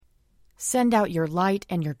Send out your light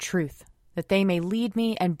and your truth, that they may lead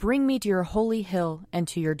me and bring me to your holy hill and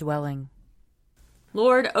to your dwelling.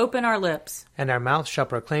 Lord, open our lips, and our mouth shall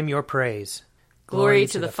proclaim your praise. Glory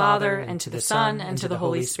to the Father, and to the Son, and to the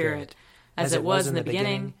Holy Spirit, as it was in the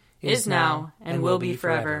beginning, is now, and will be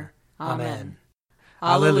forever. Amen.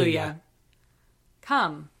 Alleluia.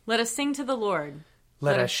 Come, let us sing to the Lord.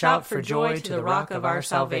 Let us shout for joy to the rock of our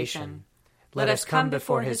salvation. Let us come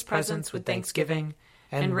before his presence with thanksgiving,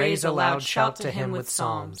 and raise a loud shout to him with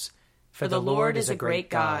psalms. For the Lord is a great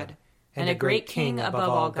God, and a great King above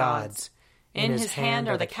all gods. In his hand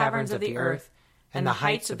are the caverns of the earth, and the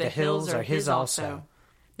heights of the hills are his also.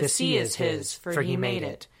 The sea is his, for he made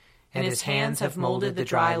it, and his hands have molded the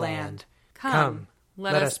dry land. Come,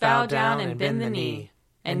 let us bow down and bend the knee,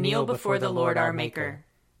 and kneel before the Lord our Maker.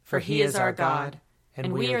 For he is our God,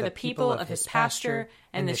 and we are the people of his pasture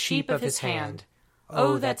and the sheep of his hand.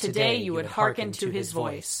 Oh, that today you would hearken to his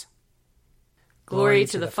voice. Glory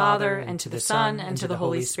to the Father, and to the Son, and to the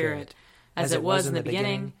Holy Spirit, as it was in the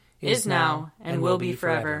beginning, is now, and will be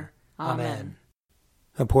forever. Amen.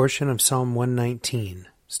 A portion of Psalm 119,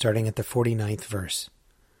 starting at the 49th verse.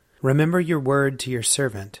 Remember your word to your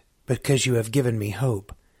servant, because you have given me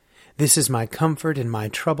hope. This is my comfort in my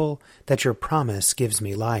trouble, that your promise gives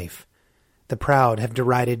me life. The proud have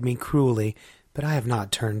derided me cruelly, but I have not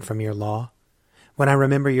turned from your law. When I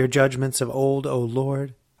remember your judgments of old, O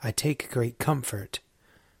Lord, I take great comfort.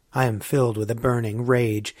 I am filled with a burning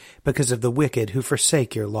rage because of the wicked who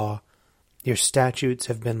forsake your law. Your statutes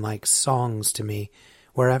have been like songs to me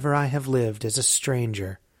wherever I have lived as a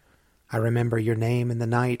stranger. I remember your name in the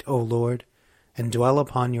night, O Lord, and dwell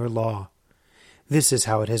upon your law. This is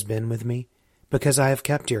how it has been with me, because I have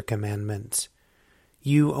kept your commandments.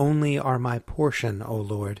 You only are my portion, O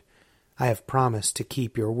Lord. I have promised to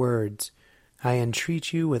keep your words. I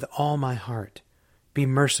entreat you with all my heart. Be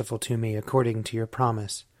merciful to me according to your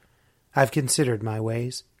promise. I have considered my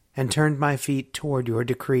ways, and turned my feet toward your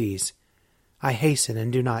decrees. I hasten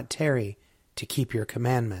and do not tarry to keep your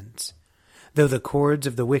commandments. Though the cords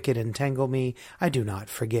of the wicked entangle me, I do not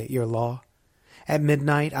forget your law. At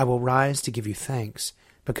midnight I will rise to give you thanks,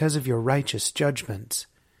 because of your righteous judgments.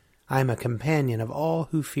 I am a companion of all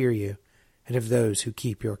who fear you, and of those who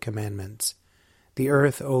keep your commandments. The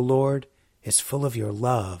earth, O Lord, is full of your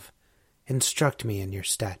love. Instruct me in your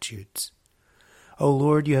statutes. O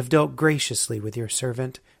Lord, you have dealt graciously with your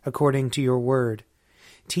servant, according to your word.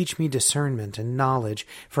 Teach me discernment and knowledge,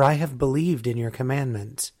 for I have believed in your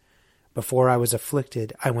commandments. Before I was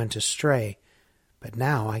afflicted, I went astray, but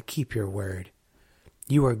now I keep your word.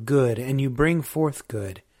 You are good, and you bring forth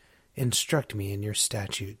good. Instruct me in your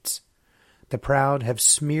statutes. The proud have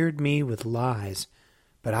smeared me with lies,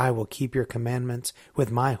 but I will keep your commandments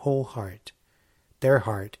with my whole heart. Their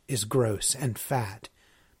heart is gross and fat,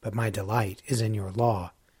 but my delight is in your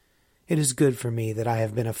law. It is good for me that I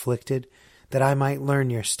have been afflicted, that I might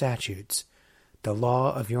learn your statutes. The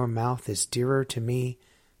law of your mouth is dearer to me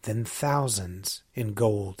than thousands in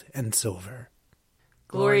gold and silver.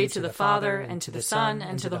 Glory to the Father, and to the Son,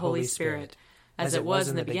 and to the Holy Spirit, as it was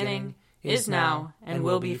in the beginning, is now, and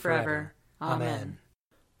will be forever. Amen.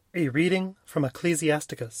 A reading from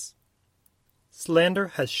Ecclesiasticus. Slander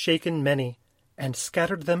has shaken many, and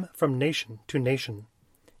scattered them from nation to nation.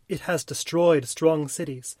 It has destroyed strong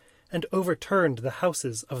cities, and overturned the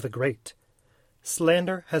houses of the great.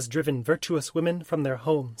 Slander has driven virtuous women from their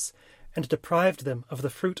homes, and deprived them of the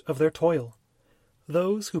fruit of their toil.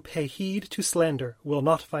 Those who pay heed to slander will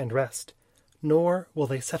not find rest, nor will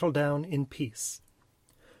they settle down in peace.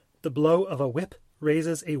 The blow of a whip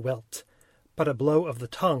raises a welt, but a blow of the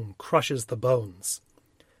tongue crushes the bones.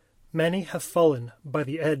 Many have fallen by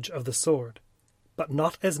the edge of the sword, but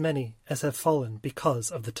not as many as have fallen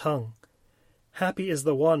because of the tongue. Happy is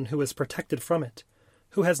the one who is protected from it,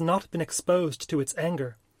 who has not been exposed to its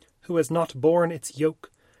anger, who has not borne its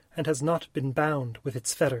yoke, and has not been bound with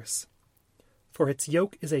its fetters. For its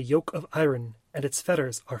yoke is a yoke of iron, and its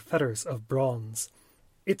fetters are fetters of bronze.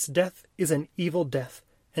 Its death is an evil death,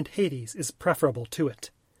 and Hades is preferable to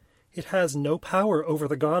it. It has no power over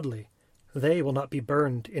the godly. They will not be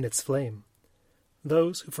burned in its flame.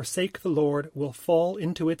 Those who forsake the Lord will fall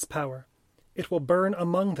into its power. It will burn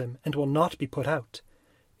among them and will not be put out.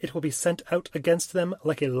 It will be sent out against them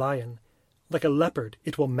like a lion. Like a leopard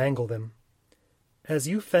it will mangle them. As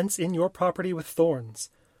you fence in your property with thorns,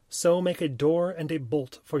 so make a door and a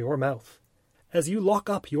bolt for your mouth. As you lock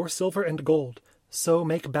up your silver and gold, so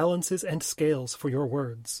make balances and scales for your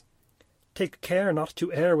words. Take care not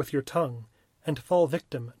to err with your tongue, and fall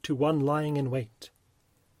victim to one lying in wait.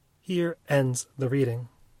 Here ends the reading.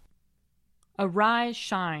 Arise,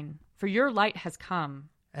 shine, for your light has come,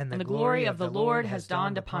 and the glory of the Lord has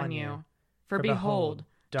dawned upon you. For behold,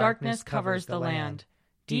 darkness covers the land,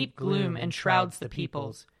 deep gloom enshrouds the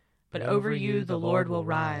peoples. But over you the Lord will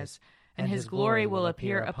rise, and his glory will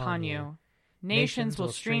appear upon you. Nations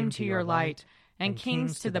will stream to your light, and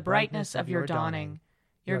kings to the brightness of your dawning.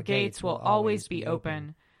 Your gates will always be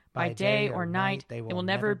open. By day or night they will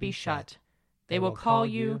never be shut. They will call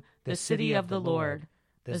you the city of the Lord,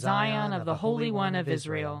 the Zion of the Holy One of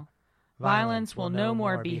Israel. Violence will no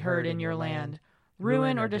more be heard in your land,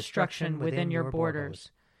 ruin or destruction within your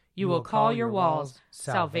borders. You will call your walls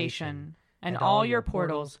salvation, and all your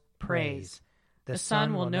portals praise. The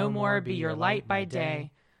sun will no more be your light by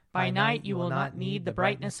day. By night you will not need the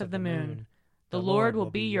brightness of the moon. The Lord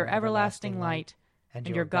will be your everlasting light, and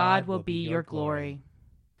your God will be your glory.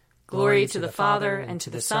 Glory to the Father, and to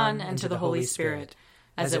the Son, and to the Holy Spirit,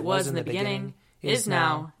 as it was in the beginning, is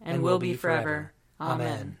now, and will be forever.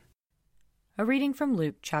 Amen. A reading from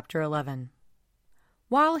Luke chapter 11.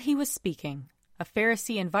 While he was speaking, a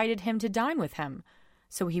Pharisee invited him to dine with him,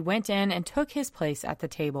 so he went in and took his place at the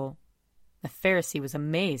table. The Pharisee was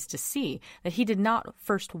amazed to see that he did not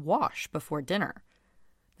first wash before dinner.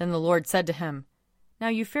 Then the Lord said to him, "Now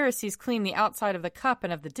you Pharisees clean the outside of the cup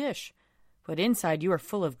and of the dish, but inside you are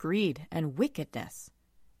full of greed and wickedness.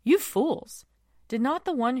 You fools! Did not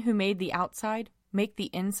the one who made the outside make the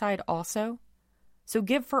inside also? So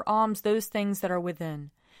give for alms those things that are within,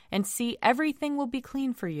 and see, everything will be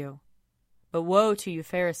clean for you. But woe to you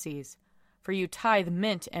Pharisees, for you tithe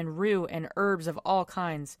mint and rue and herbs of all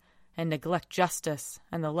kinds, and neglect justice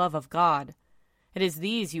and the love of God. It is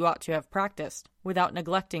these you ought to have practiced, without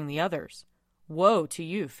neglecting the others. Woe to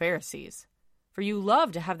you Pharisees! For you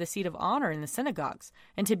love to have the seat of honor in the synagogues,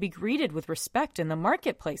 and to be greeted with respect in the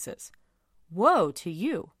marketplaces. Woe to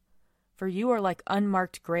you! For you are like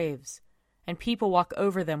unmarked graves, and people walk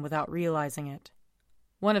over them without realizing it."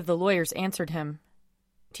 One of the lawyers answered him,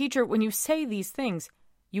 "Teacher, when you say these things,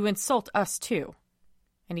 you insult us too."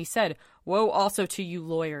 And he said, "Woe also to you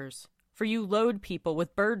lawyers, for you load people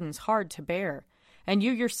with burdens hard to bear, and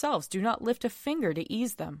you yourselves do not lift a finger to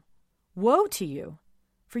ease them. Woe to you!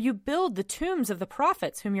 For you build the tombs of the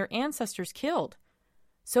prophets whom your ancestors killed.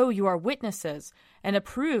 So you are witnesses and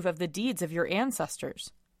approve of the deeds of your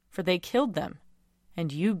ancestors, for they killed them,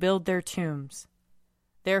 and you build their tombs.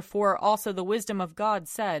 Therefore also the wisdom of God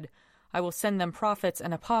said, I will send them prophets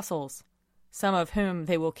and apostles, some of whom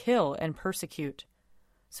they will kill and persecute,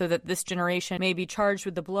 so that this generation may be charged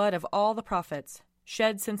with the blood of all the prophets,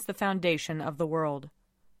 shed since the foundation of the world,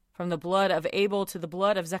 from the blood of Abel to the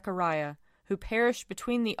blood of Zechariah, who perished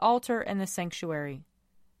between the altar and the sanctuary.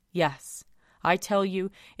 Yes, I tell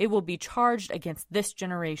you, it will be charged against this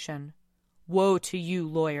generation. Woe to you,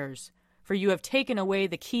 lawyers, for you have taken away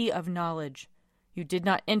the key of knowledge. You did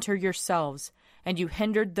not enter yourselves, and you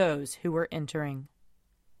hindered those who were entering."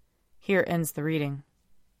 Here ends the reading.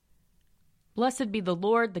 Blessed be the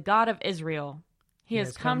Lord, the God of Israel. He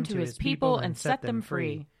has come to his people and set them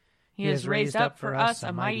free. He has raised up for us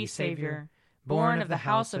a mighty Savior, born of the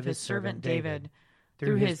house of his servant David.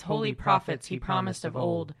 Through his holy prophets he promised of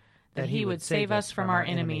old that he would save us from our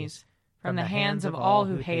enemies, from the hands of all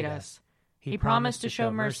who hate us. He promised to show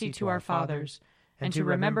mercy to our fathers, and to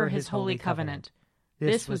remember his holy covenant.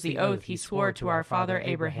 This was the oath he swore to our father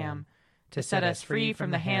Abraham, to set us free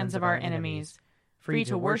from the hands of our enemies, free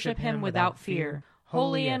to worship him without fear,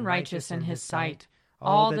 holy and righteous in his sight,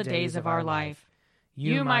 all the days of our life.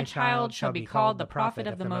 You, my child, shall be called the prophet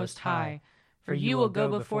of the Most High, for you will go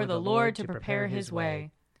before the Lord to prepare his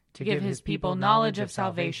way, to give his people knowledge of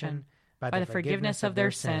salvation by the forgiveness of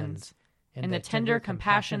their sins. In the tender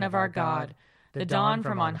compassion of our God, the dawn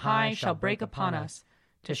from on high shall break upon us,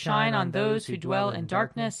 to shine on those who dwell in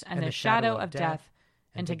darkness and the shadow of death,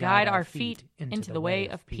 and to guide our feet into the way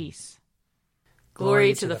of peace.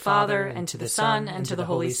 Glory to the Father, and to the Son, and to the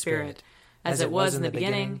Holy Spirit, as it was in the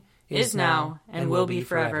beginning, is now, and will be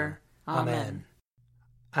forever. Amen.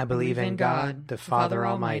 I believe in God, the Father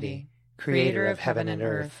Almighty, creator of heaven and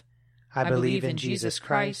earth. I believe in Jesus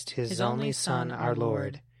Christ, his only Son, our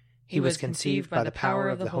Lord. He was conceived by the power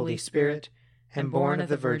of the Holy Spirit, and born of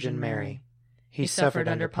the Virgin Mary. He suffered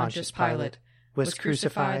under Pontius Pilate, was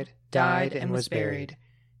crucified, died, and was buried.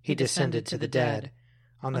 He descended to the dead.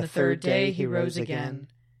 On the third day he rose again.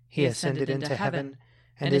 He ascended into heaven,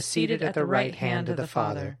 and is seated at the right hand of the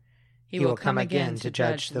Father. He will come again to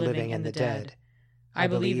judge the living and the dead. I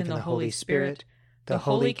believe in the Holy Spirit, the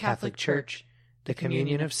Holy Catholic Church, the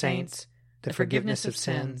communion of saints, the forgiveness of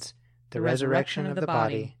sins, the resurrection of the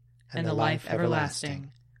body, and the life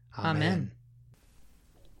everlasting. Amen.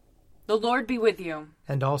 The Lord be with you.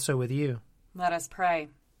 And also with you. Let us pray.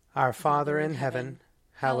 Our Father in heaven,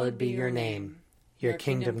 hallowed be your name. Your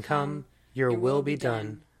kingdom come, your will be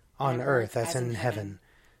done, on earth as in heaven.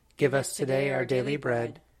 Give us today our daily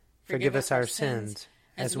bread. Forgive us our sins,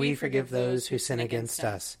 as we forgive those who sin against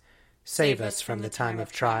us. Save us from the time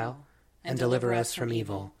of trial, and deliver us from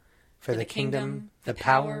evil. For the kingdom, the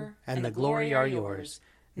power, and the glory are yours,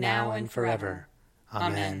 now and forever.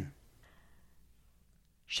 Amen.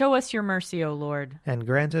 Show us your mercy, O Lord. And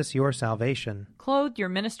grant us your salvation. Clothe your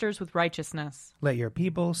ministers with righteousness. Let your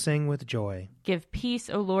people sing with joy. Give peace,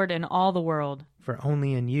 O Lord, in all the world. For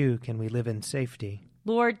only in you can we live in safety.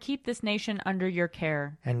 Lord, keep this nation under your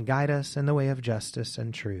care. And guide us in the way of justice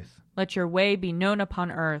and truth. Let your way be known upon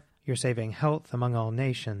earth. Your saving health among all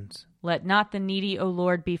nations. Let not the needy, O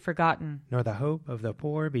Lord, be forgotten. Nor the hope of the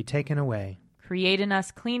poor be taken away. Create in us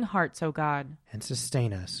clean hearts, O God. And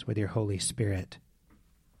sustain us with your Holy Spirit.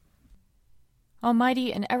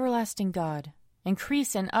 Almighty and everlasting God,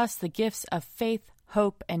 increase in us the gifts of faith,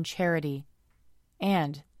 hope, and charity,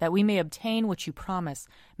 and that we may obtain what you promise,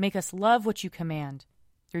 make us love what you command.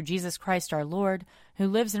 Through Jesus Christ our Lord, who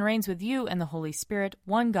lives and reigns with you and the Holy Spirit,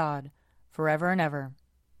 one God, forever and ever.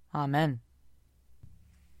 Amen.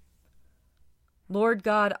 Lord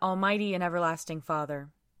God, almighty and everlasting Father,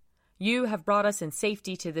 you have brought us in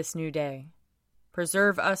safety to this new day.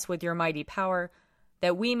 Preserve us with your mighty power,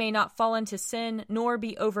 that we may not fall into sin nor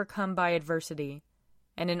be overcome by adversity.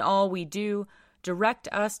 And in all we do, direct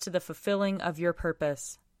us to the fulfilling of your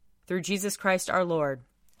purpose. Through Jesus Christ our Lord.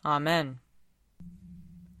 Amen.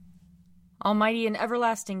 Almighty and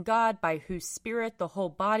everlasting God, by whose Spirit the whole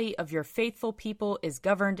body of your faithful people is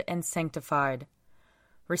governed and sanctified,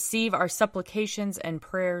 receive our supplications and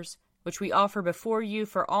prayers, which we offer before you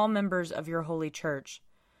for all members of your holy church,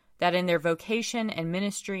 that in their vocation and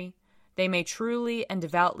ministry they may truly and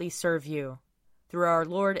devoutly serve you. Through our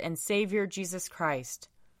Lord and Savior, Jesus Christ.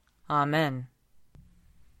 Amen.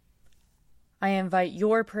 I invite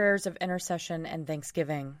your prayers of intercession and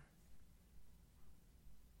thanksgiving.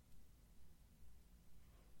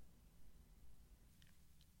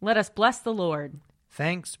 Let us bless the Lord.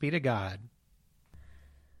 Thanks be to God.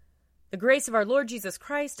 The grace of our Lord Jesus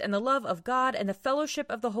Christ and the love of God and the fellowship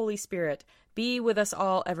of the Holy Spirit be with us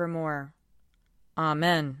all evermore.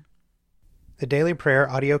 Amen. The Daily Prayer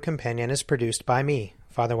audio companion is produced by me,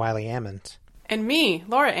 Father Wiley Ammons. And me,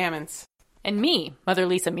 Laura Ammons. And me, Mother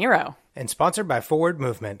Lisa Miro. And sponsored by Forward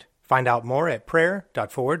Movement. Find out more at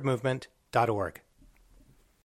prayer.forwardmovement.org.